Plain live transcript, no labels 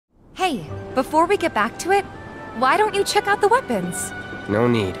Hey, before we get back to it, why don't you check out the weapons? No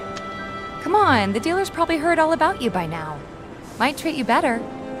need. Come on, the dealer's probably heard all about you by now. Might treat you better.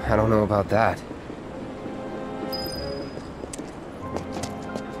 I don't know about that.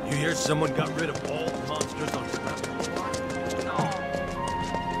 You hear someone got rid of all the monsters on Slum?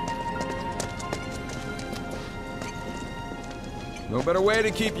 No better way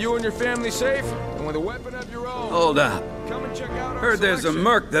to keep you and your family safe than with a weapon of your own. Hold up. Come and check out our Heard there's a selection.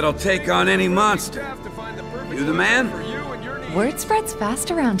 merc that'll take on any monster. You the man? Word spreads fast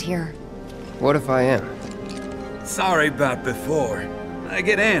around here. What if I am? Sorry about before. I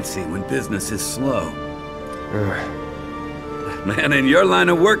get antsy when business is slow. Man in your line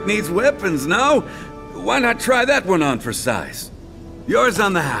of work needs weapons, no? Why not try that one on for size? Yours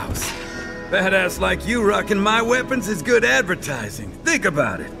on the house. Badass like you rocking my weapons is good advertising. Think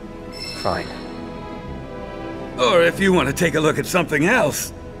about it. Fine. Or if you want to take a look at something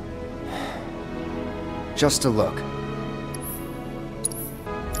else. Just a look.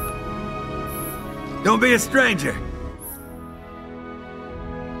 Don't be a stranger.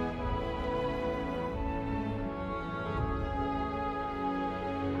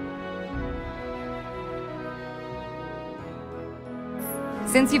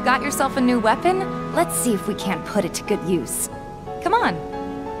 Since you've got yourself a new weapon, let's see if we can't put it to good use. Come on,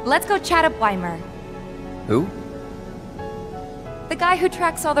 let's go chat up Weimer. Who? The guy who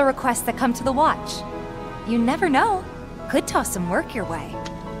tracks all the requests that come to the watch. You never know. Could toss some work your way.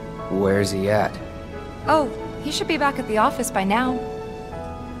 Where's he at? Oh, he should be back at the office by now.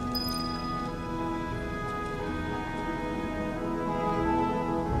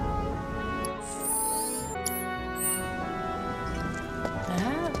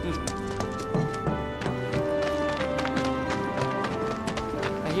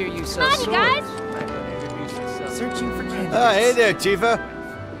 I hear you sell Howdy, swords. guys. Searching for candidates. Hey there,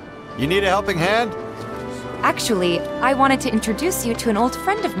 Tifa. You need a helping hand? Actually, I wanted to introduce you to an old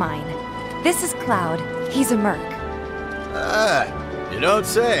friend of mine. This is Cloud. He's a merc. You don't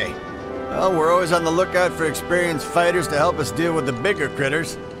say. Well, we're always on the lookout for experienced fighters to help us deal with the bigger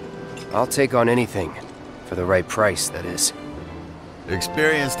critters. I'll take on anything. For the right price, that is.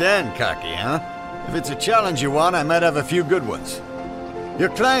 Experienced and cocky, huh? If it's a challenge you want, I might have a few good ones. Your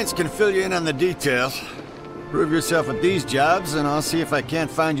clients can fill you in on the details. Prove yourself at these jobs, and I'll see if I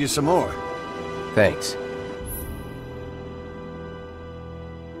can't find you some more. Thanks.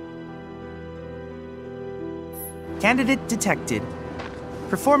 Candidate detected.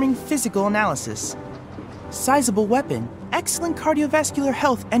 Performing physical analysis. Sizable weapon, excellent cardiovascular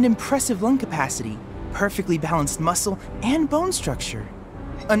health and impressive lung capacity, perfectly balanced muscle and bone structure.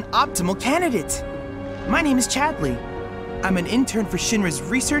 An optimal candidate! My name is Chadley. I'm an intern for Shinra's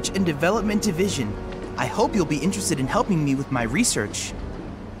Research and Development Division. I hope you'll be interested in helping me with my research.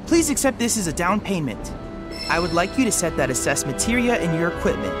 Please accept this as a down payment. I would like you to set that assess materia in your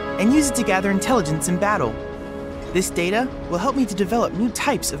equipment and use it to gather intelligence in battle. This data will help me to develop new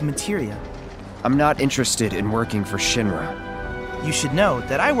types of materia. I'm not interested in working for Shinra. You should know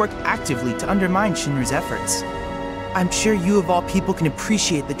that I work actively to undermine Shinra's efforts. I'm sure you of all people can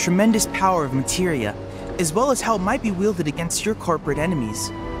appreciate the tremendous power of materia, as well as how it might be wielded against your corporate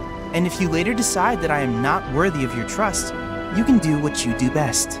enemies. And if you later decide that I am not worthy of your trust, you can do what you do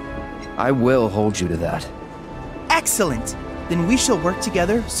best. I will hold you to that. Excellent! Then we shall work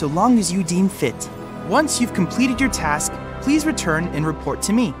together so long as you deem fit. Once you've completed your task, please return and report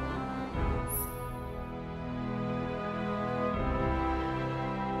to me.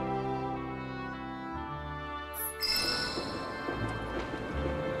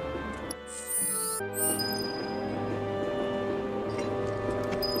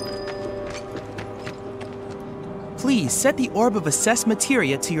 Please set the Orb of Assess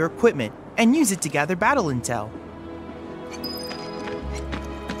Materia to your equipment and use it to gather battle intel.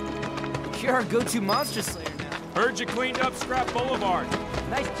 You're our go-to monster slayer now. Heard you cleaned up Scrap Boulevard.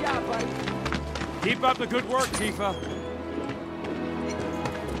 Nice job, buddy. Keep up the good work, Tifa.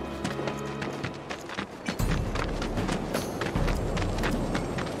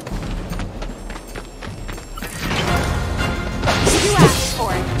 You asked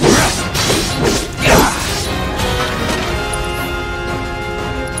for it.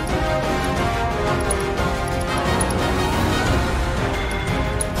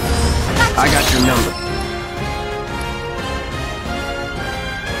 I got your number.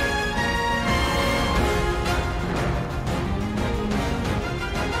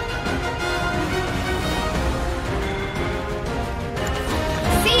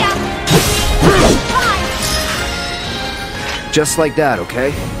 See ya. Bye. Just like that,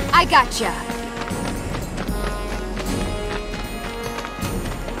 okay? I gotcha.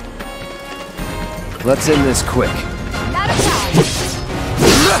 Let's end this quick. Not a problem.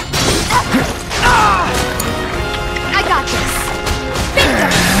 I got this. Bingo!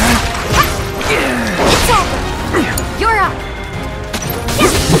 It's over. You're up.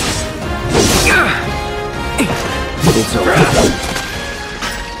 It's over.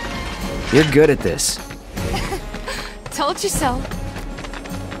 You're good at this. Told you so.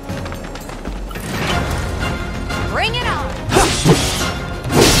 Bring it on.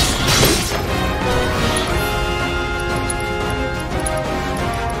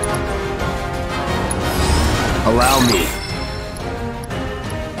 Allow me.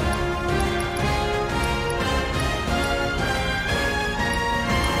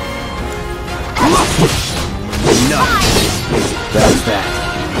 No. That's that.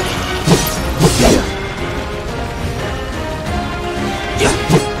 See ya.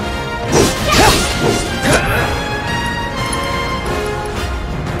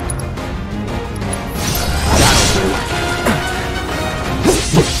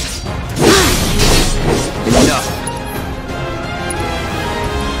 Enough.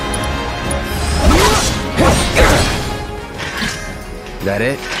 That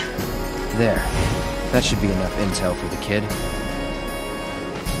it? There. That should be enough intel for the kid.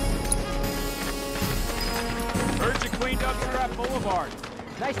 Heard you cleaned up Scrap Boulevard.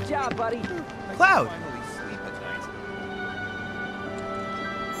 Nice job, buddy. Cloud!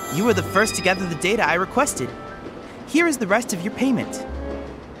 You were the first to gather the data I requested. Here is the rest of your payment.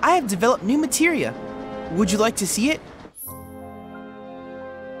 I have developed new materia. Would you like to see it?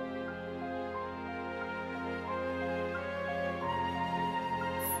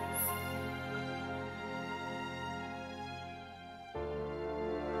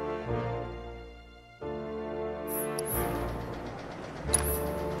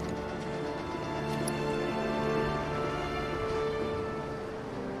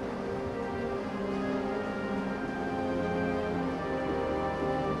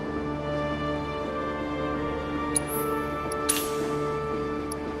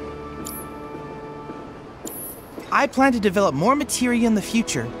 I plan to develop more materia in the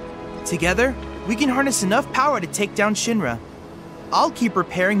future. Together, we can harness enough power to take down Shinra. I'll keep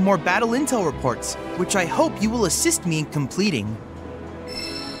preparing more battle intel reports, which I hope you will assist me in completing.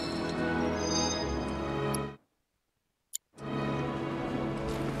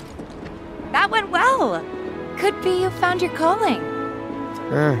 That went well. Could be you found your calling.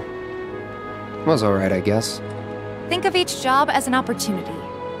 Was alright, I guess. Think of each job as an opportunity,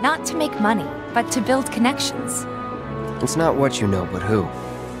 not to make money, but to build connections. It's not what you know, but who.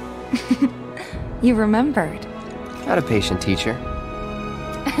 You remembered. Not a patient teacher.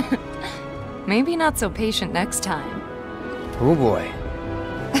 Maybe not so patient next time. Oh boy.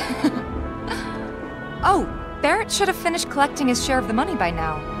 Oh, Barrett should have finished collecting his share of the money by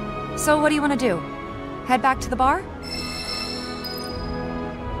now. So what do you want to do? Head back to the bar?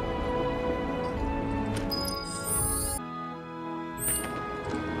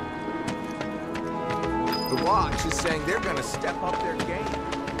 The Watch is saying they're gonna step up their game.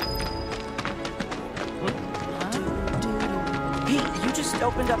 Hey, you just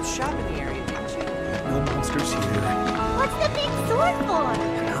opened up shop in the area, didn't you? No monsters here. What's the big sword for?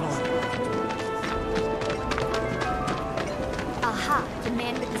 Aha, the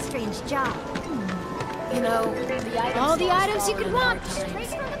man with the strange job. You know, all the items you could want. Straight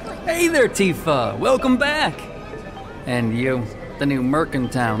from the place. Hey there, Tifa. Welcome back. And you, the new merc in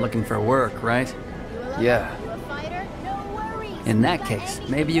town looking for work, right? Yeah. In that case,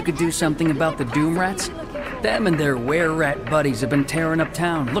 maybe you could do something about the Doom Rats? Them and their were-rat buddies have been tearing up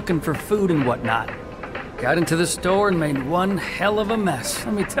town, looking for food and whatnot. Got into the store and made one hell of a mess,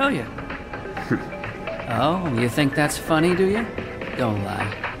 let me tell you. Oh, you think that's funny, do you? Don't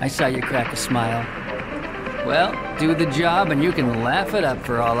lie. I saw you crack a smile. Well, do the job and you can laugh it up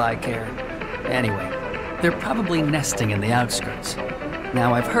for all I care. Anyway, they're probably nesting in the outskirts.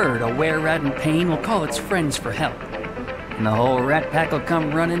 Now I've heard a were-rat in pain will call its friends for help. And the whole rat pack will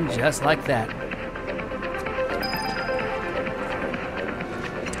come running just like that.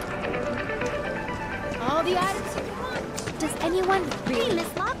 All the items you want. Does anyone really? Hey,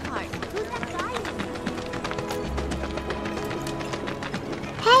 Miss Lockhart, who's that guy?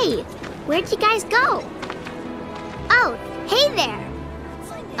 Hey, where'd you guys go? Oh, hey there.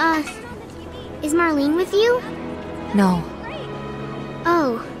 Is Marlene with you? No.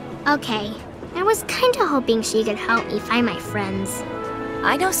 Oh, okay. I was kinda hoping she could help me find my friends.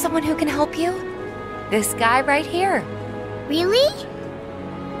 I know someone who can help you. This guy right here. Really?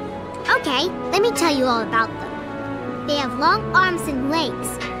 Okay, let me tell you all about them. They have long arms and legs,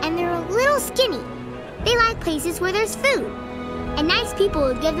 and they're a little skinny. They like places where there's food, and nice people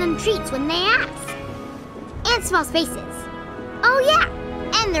will give them treats when they ask. and small spaces. Oh yeah,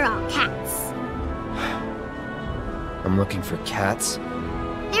 and they're all cats. I'm looking for cats.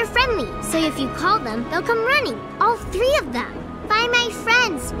 They're friendly, so if you call them, they'll come running. All 3 of them. Find my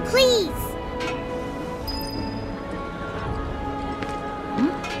friends, please.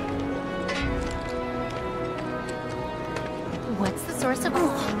 What's the source of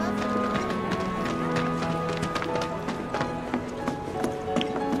all?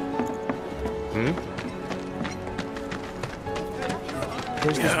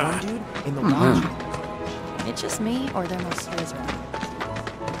 There's this one dude in the lodge. It's just me, or there mostly is around.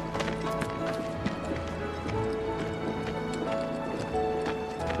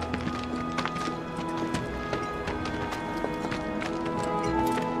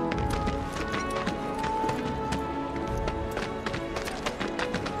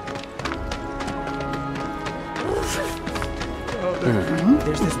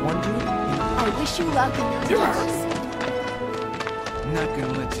 There's this one dude. I wish you luck in those lodges. I'm not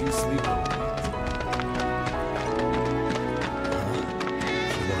gonna let you sleep.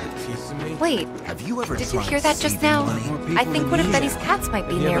 You want a piece of me? Wait, Have you ever did you tried hear that just now? saving money? I think one of Betty's cats might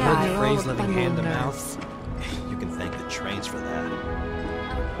be Have you ever heard nearby. the phrase living hand to mouth? You can thank the trains for that.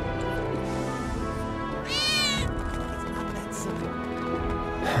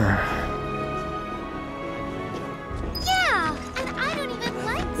 Yeah, and I don't even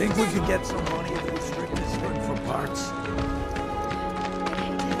like Think we could get some money if we strip this thing for parts?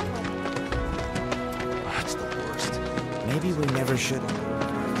 That's the worst. Maybe we never should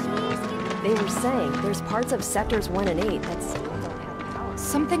have. They were saying there's parts of sectors 1 and 8 that still don't have power.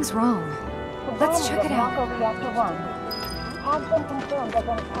 Something's wrong. Let's check it out.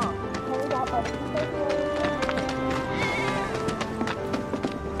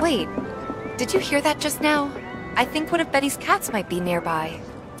 Wait, did you hear that just now? I think one of Betty's cats might be nearby.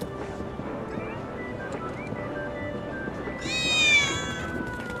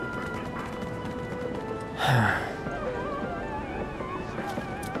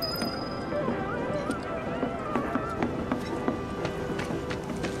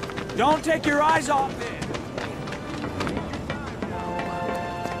 Don't take your eyes off it!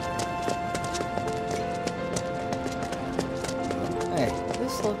 Hey,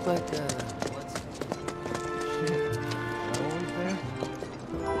 this looked like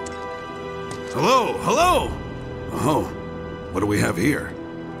Hello, hello! Oh, what do we have here?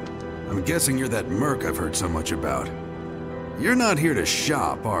 I'm guessing you're that merc I've heard so much about. You're not here to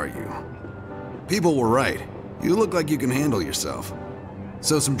shop, are you? People were right. You look like you can handle yourself.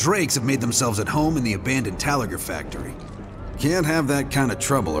 So some Drakes have made themselves at home in the abandoned Talager factory. Can't have that kind of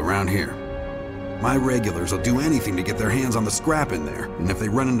trouble around here. My regulars will do anything to get their hands on the scrap in there, and if they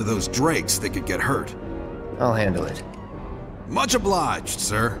run into those Drakes, they could get hurt. I'll handle it. Much obliged,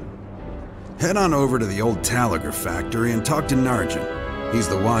 sir. Head on over to the old Talager factory and talk to Narjan. He's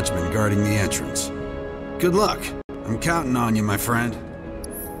the watchman guarding the entrance. Good luck. I'm counting on you, my friend.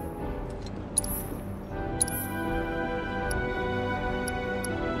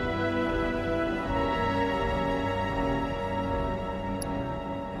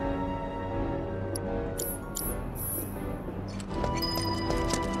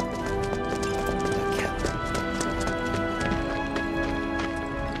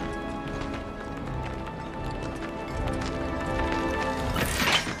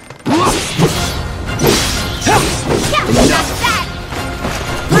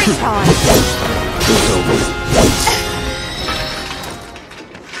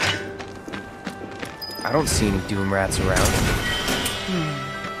 I don't see any Doom Rats around.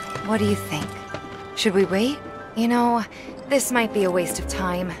 What do you think? Should we wait? You know, this might be a waste of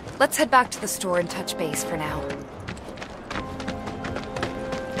time. Let's head back to the store and touch base for now.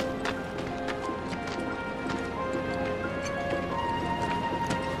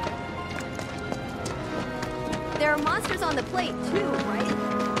 There are monsters on the plate too, right?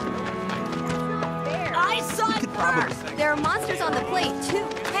 There. I saw it first. There are monsters on the plate too.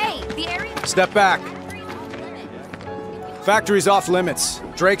 Hey, the area. Step back. Factory's off limits.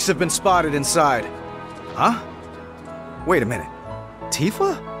 Drakes have been spotted inside. Huh? Wait a minute.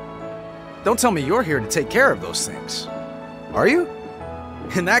 Tifa? Don't tell me you're here to take care of those things. Are you?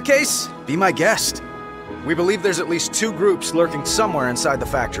 In that case, be my guest. We believe there's at least 2 groups lurking somewhere inside the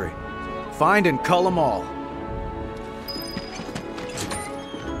factory. Find and cull them all.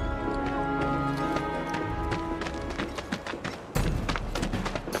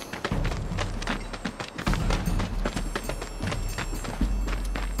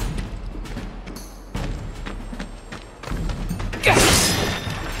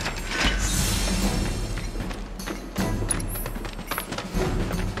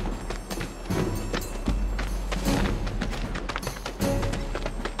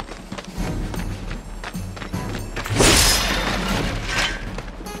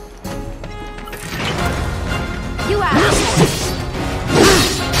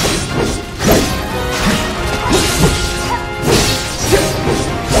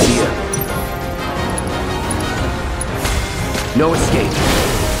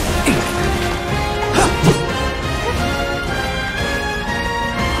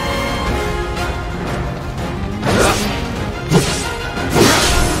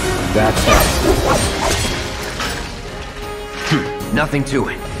 nothing to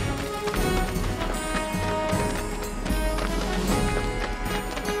it.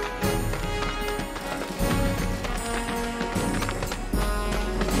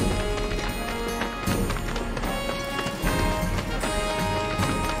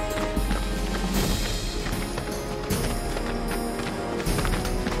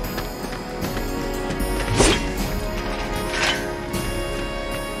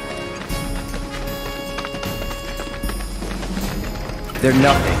 They're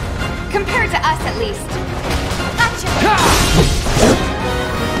nothing. Compared to us, at least. Gotcha!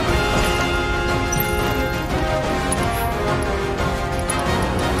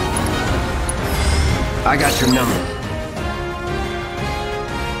 I got your number.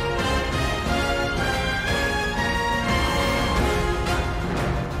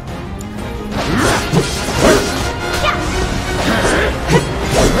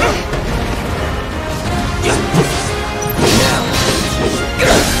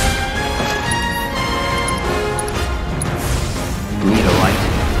 Need a light?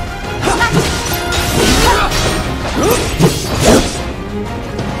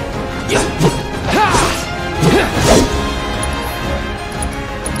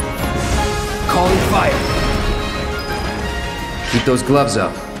 Calling fire. Keep those gloves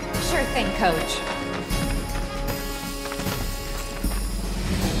up. Sure thing, Coach.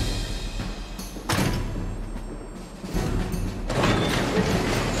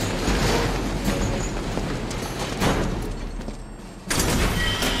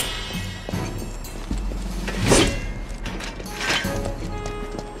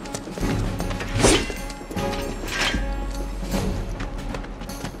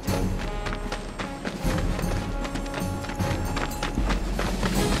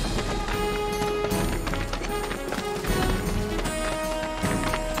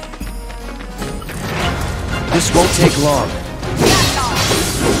 This won't take long.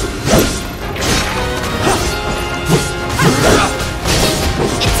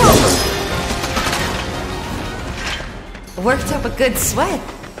 It's over. Worked up a good sweat.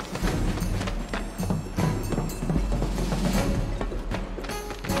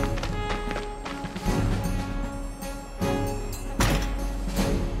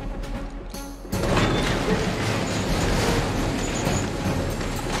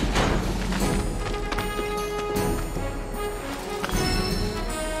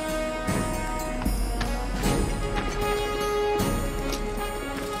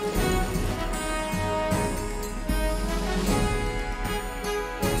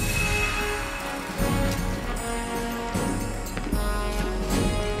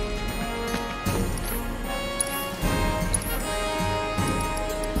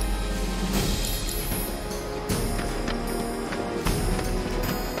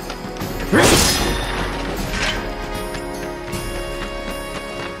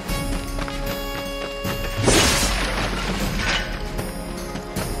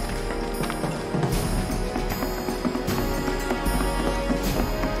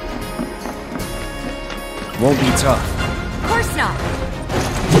 Won't be tough. Of course not.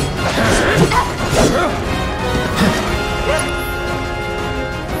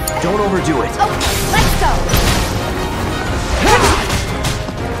 Don't overdo it. Okay, let's go.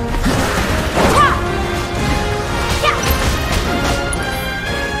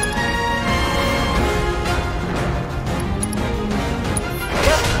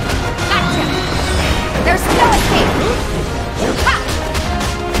 Gotcha. There's no escape.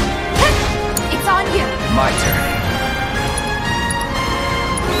 It's on you. My turn.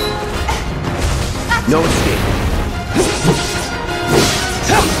 No escape.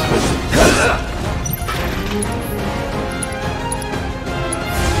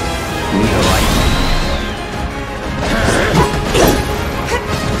 Need a light.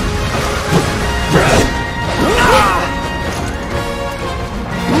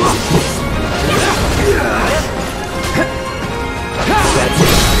 That's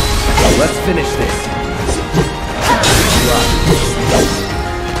it. Let's finish this.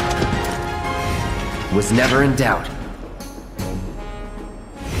 Was never in doubt.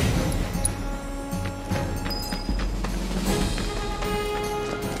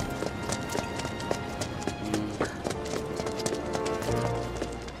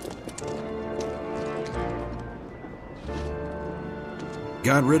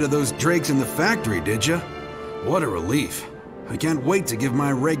 Got rid of those drakes in the factory, did ya? What a relief. I can't wait to give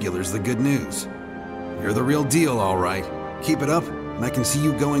my regulars the good news. You're the real deal, all right. Keep it up, and I can see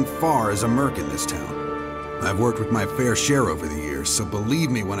you going far as a merc in this town. I've worked with my fair share over the years, so believe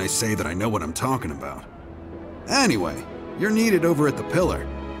me when I say that I know what I'm talking about. Anyway, you're needed over at the Pillar.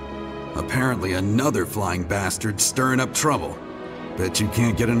 Apparently another flying bastard stirring up trouble. Bet you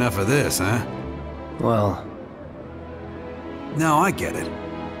can't get enough of this, huh? Well... No, I get it.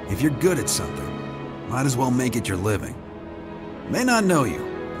 If you're good at something, might as well make it your living. May not know you,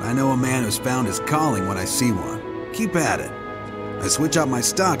 but I know a man who's found his calling when I see one. Keep at it. I switch out my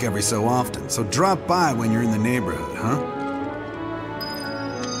stock every so often, so drop by when you're in the neighborhood, huh?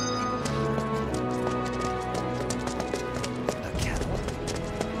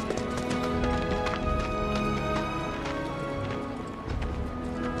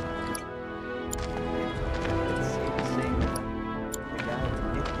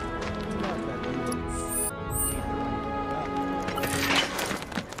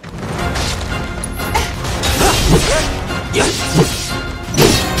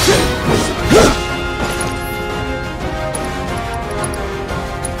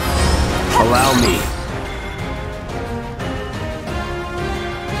 Allow me.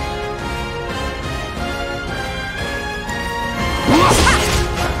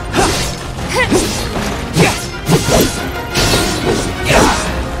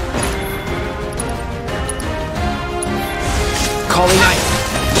 Calling ice.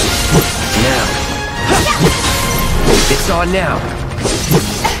 Now. It's on now.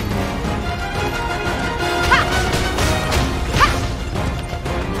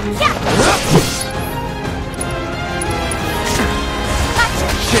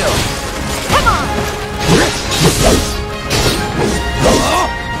 Chill. Come on!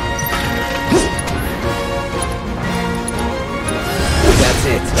 That's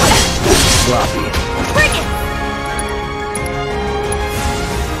it. Sloppy. Bring it!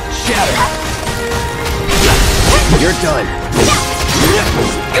 Shatter. You're done.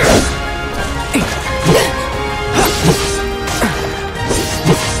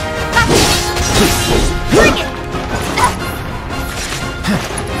 Bring it!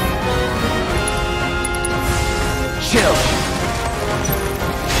 Chill.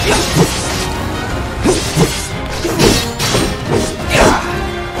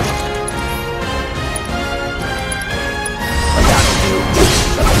 That'll do.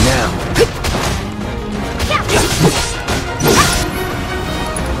 Now.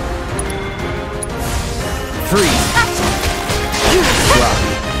 Freeze.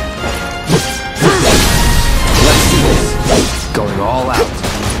 Sloppy. Let's do this. Going all out.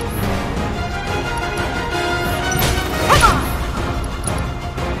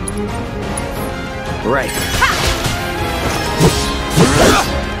 Right.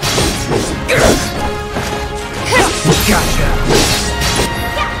 Gotcha.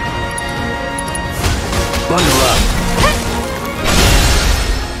 Bundle up.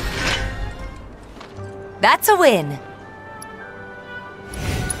 That's a win.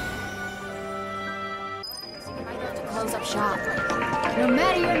 Close up shop. No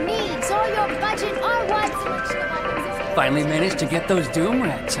matter your needs or your budget or what. Finally managed to get those doom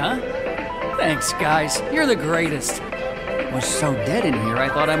rats, huh? Thanks, guys. You're the greatest. Was so dead in here, I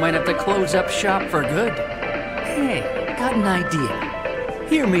thought I might have to close up shop for good. Hey, got an idea.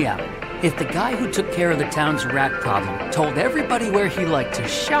 Hear me out. If the guy who took care of the town's rat problem told everybody where he liked to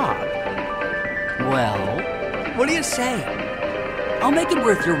shop, well, what do you say? I'll make it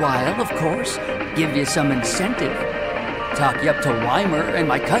worth your while, of course. Give you some incentive. Talk you up to Weimer and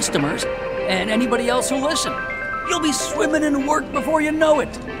my customers, and anybody else who'll listen. You'll be swimming in work before you know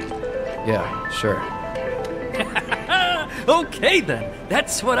it. Yeah, sure. Okay then,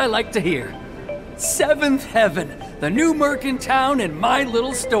 that's what I like to hear. Seventh Heaven, the new merc in town and my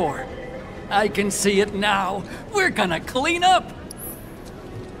little store. I can see it now. We're gonna clean up.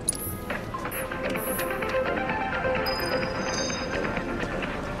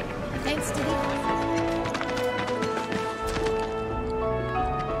 Thanks to the...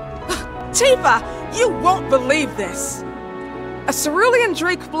 Tifa, you won't believe this. A cerulean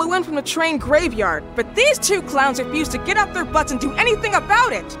drake flew in from the train graveyard, but these two clowns refused to get up their butts and do anything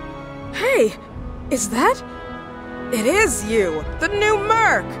about it. Hey, is that? It is you, the new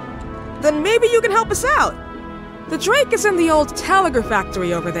merc. Then maybe you can help us out. The drake is in the old telegraph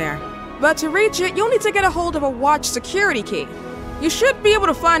factory over there, but to reach it, you'll need to get a hold of a watch security key. You should be able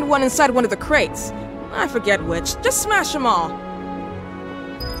to find one inside one of the crates. I forget which, just smash them all.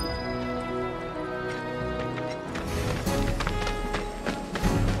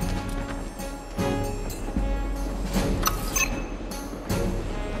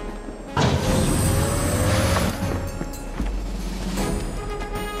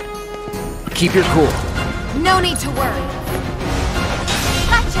 Keep your cool. No need to worry.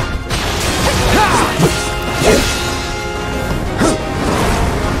 Gotcha!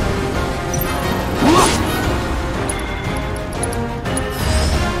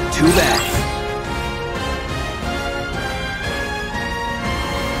 Too bad.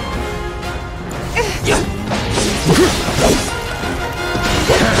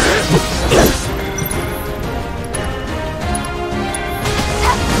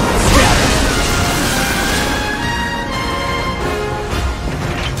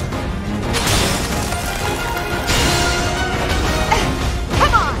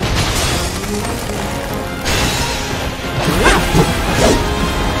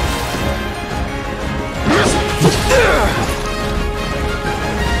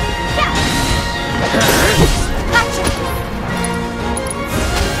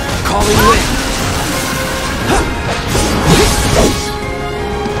 calling wind.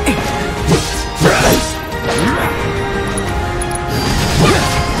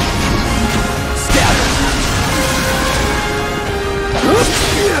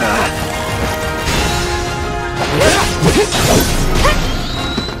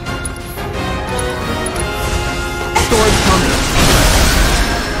 Storm coming.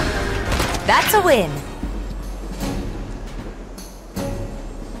 That's a win.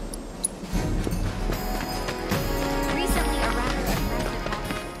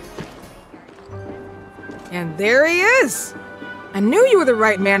 And there he is! I knew you were the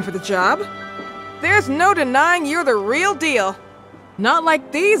right man for the job. There's no denying you're the real deal. Not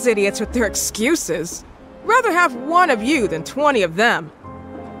like these idiots with their excuses. Rather have one of you than 20 of them.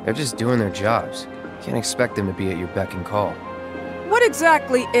 They're just doing their jobs. Can't expect them to be at your beck and call. What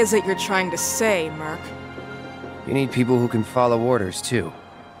exactly is it you're trying to say, Merc? You need people who can follow orders, too.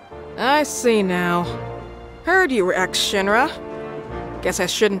 I see now. Heard you were ex-Shinra. Guess I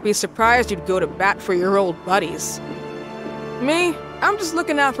shouldn't be surprised you'd go to bat for your old buddies. Me, I'm just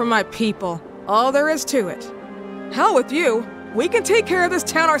looking out for my people. All there is to it. Hell with you. We can take care of this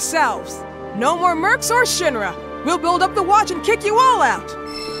town ourselves. No more mercs or Shinra. We'll build up the watch and kick you all out.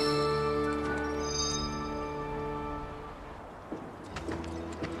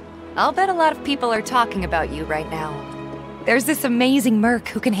 I'll bet a lot of people are talking about you right now. There's this amazing merc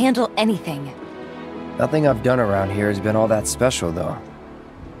who can handle anything. Nothing I've done around here has been all that special, though.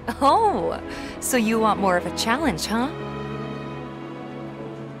 Oh, so you want more of a challenge, huh?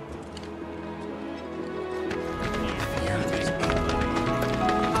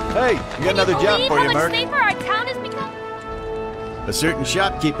 Hey, we got another job for you, Merc. Safer our town has become? A certain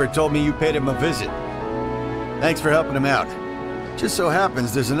shopkeeper told me you paid him a visit. Thanks for helping him out. Just so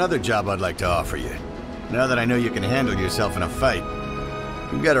happens there's another job I'd like to offer you. Now that I know you can handle yourself in a fight.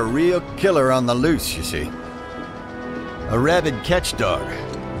 You've got a real killer on the loose, you see. A rabid catch dog.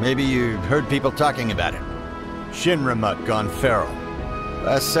 Maybe you've heard people talking about it. Shinra mutt gone feral.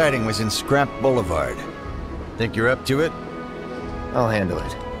 Last sighting was in Scrap Boulevard. Think you're up to it? I'll handle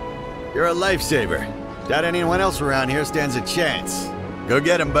it. You're a lifesaver. Doubt anyone else around here stands a chance. Go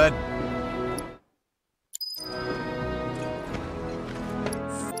get him, bud.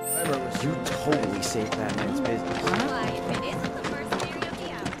 You totally saved that man's business.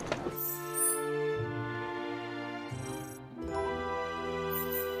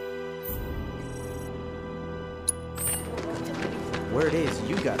 Where it is,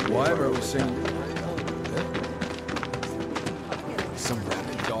 you got Whatever was saying. Some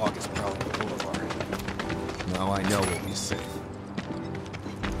rabid dog is prowling the boulevard. Now I know we'll be safe.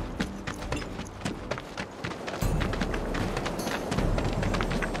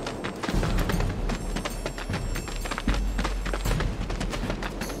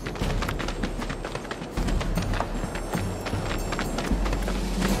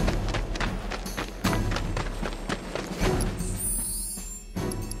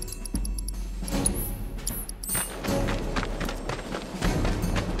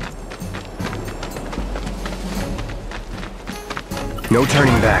 No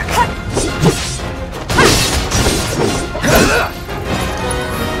turning back.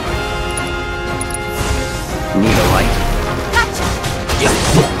 Need a light?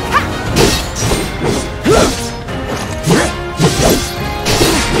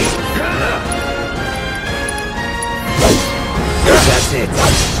 That's it.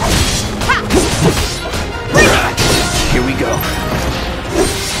 Here we go.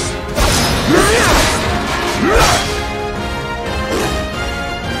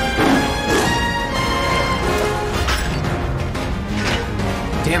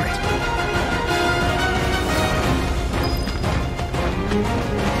 Damn it.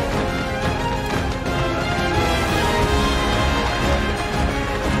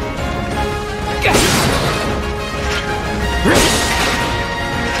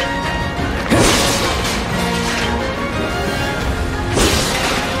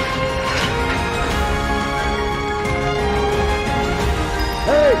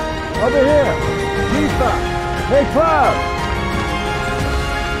 Hey, over here! Tifa! Hey, Cloud!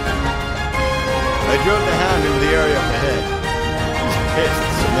 I drove the Hound into the area up ahead. He's pissed,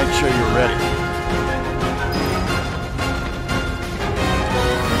 so make sure you're ready.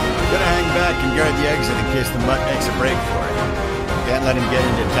 Gonna hang back and guard the exit in case the mutt makes a break for it. Can't let him get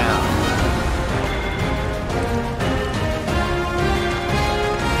into town.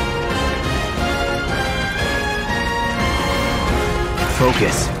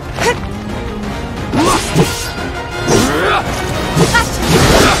 Focus.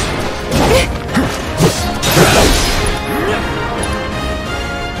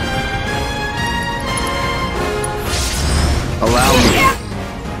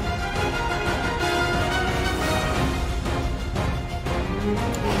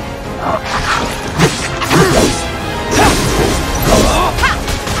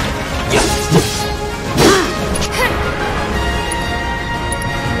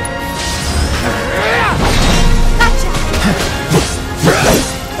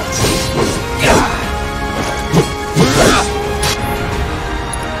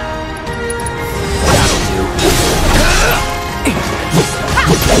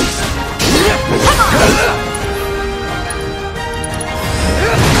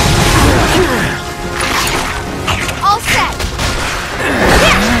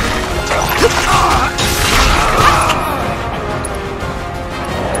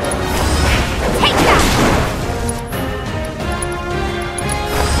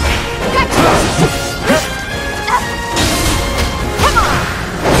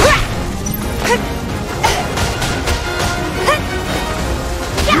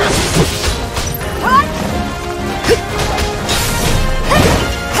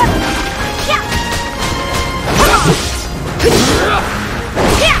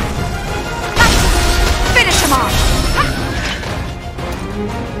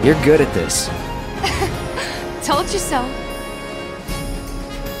 You're good at this. Told you so.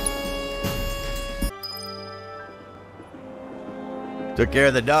 Took care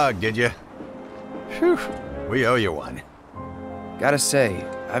of the dog, did you? Phew, we owe you one. Gotta say,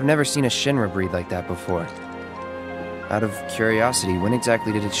 I've never seen a Shinra breed like that before. Out of curiosity, when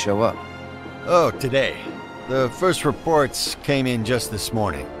exactly did it show up? Oh, today. The first reports came in just this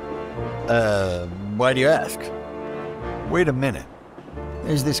morning. Why do you ask? Wait a minute.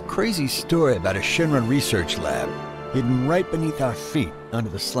 There's this crazy story about a Shinra research lab hidden right beneath our feet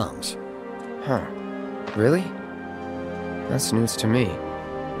under the slums. Huh. Really? That's news to me.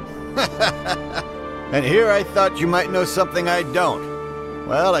 And here I thought you might know something I don't.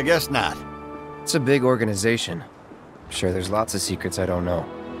 Well, I guess not. It's a big organization. I'm sure there's lots of secrets I don't know.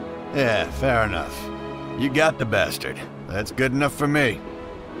 Yeah, fair enough. You got the bastard. That's good enough for me.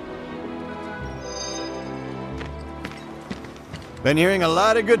 Been hearing a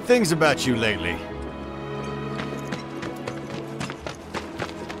lot of good things about you lately.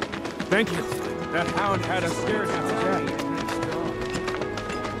 Thank you. That hound had us scared half to death.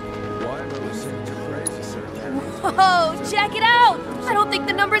 Whoa, check it out! I don't think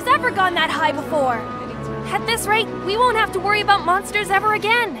the number's ever gone that high before. At this rate, we won't have to worry about monsters ever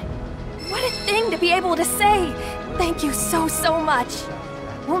again. What a thing to be able to say. Thank you so much.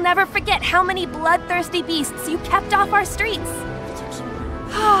 We'll never forget how many bloodthirsty beasts you kept off our streets.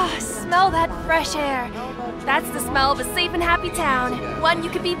 Ah, smell that fresh air. That's the smell of a safe and happy town. One you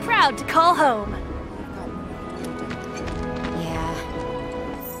could be proud to call home. Yeah.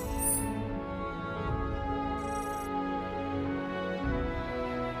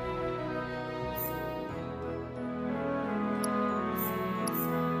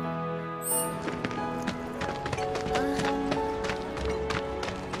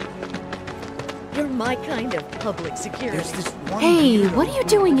 You're my kind of public security. Hey, what are you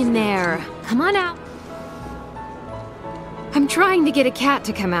doing in there? Come on out. I'm trying to get a cat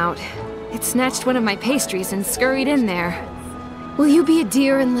to come out. It snatched one of my pastries and scurried in there. Will you be a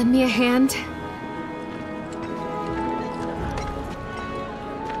dear and lend me a hand?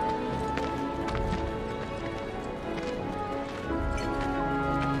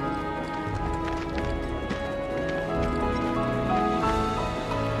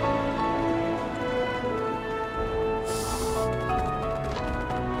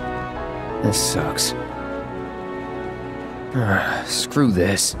 This sucks. Screw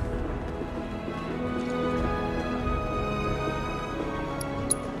this.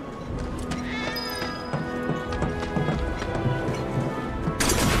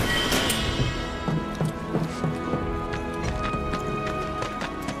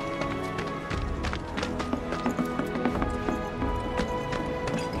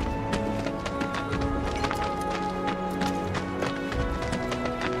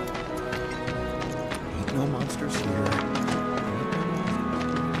 No monsters here.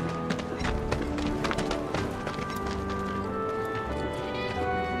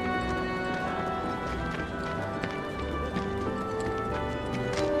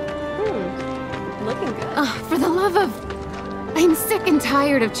 Looking good. Oh, for the love of... I'm sick and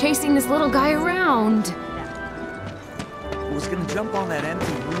tired of chasing this little guy around. I was gonna jump on that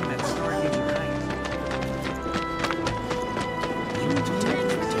empty room and start getting right. You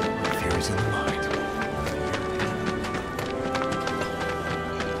detect fears in the mind.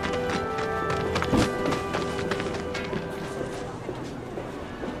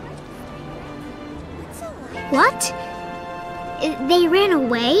 What? They ran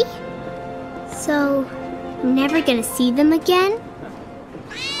away? So, never gonna see them again?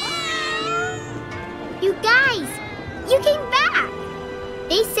 You guys! You came back!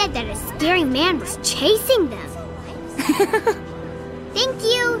 They said that a scary man was chasing them. Thank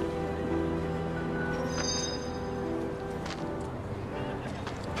you!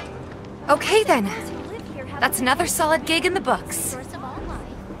 Okay then. That's another solid gig in the books.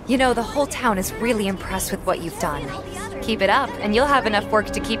 You know, the whole town is really impressed with what you've done. Keep it up, and you'll have enough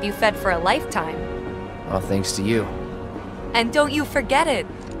work to keep you fed for a lifetime. All thanks to you. And don't you forget it.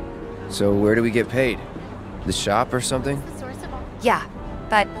 So where do we get paid? The shop or something? Yeah,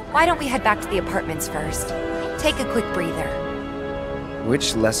 but why don't we head back to the apartments first? Take a quick breather.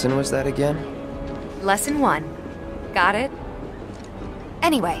 Which lesson was that again? Lesson 1. Got it?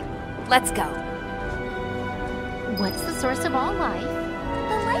 Anyway, let's go. What's the source of all life?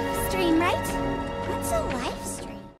 The life stream, right? What's a life stream?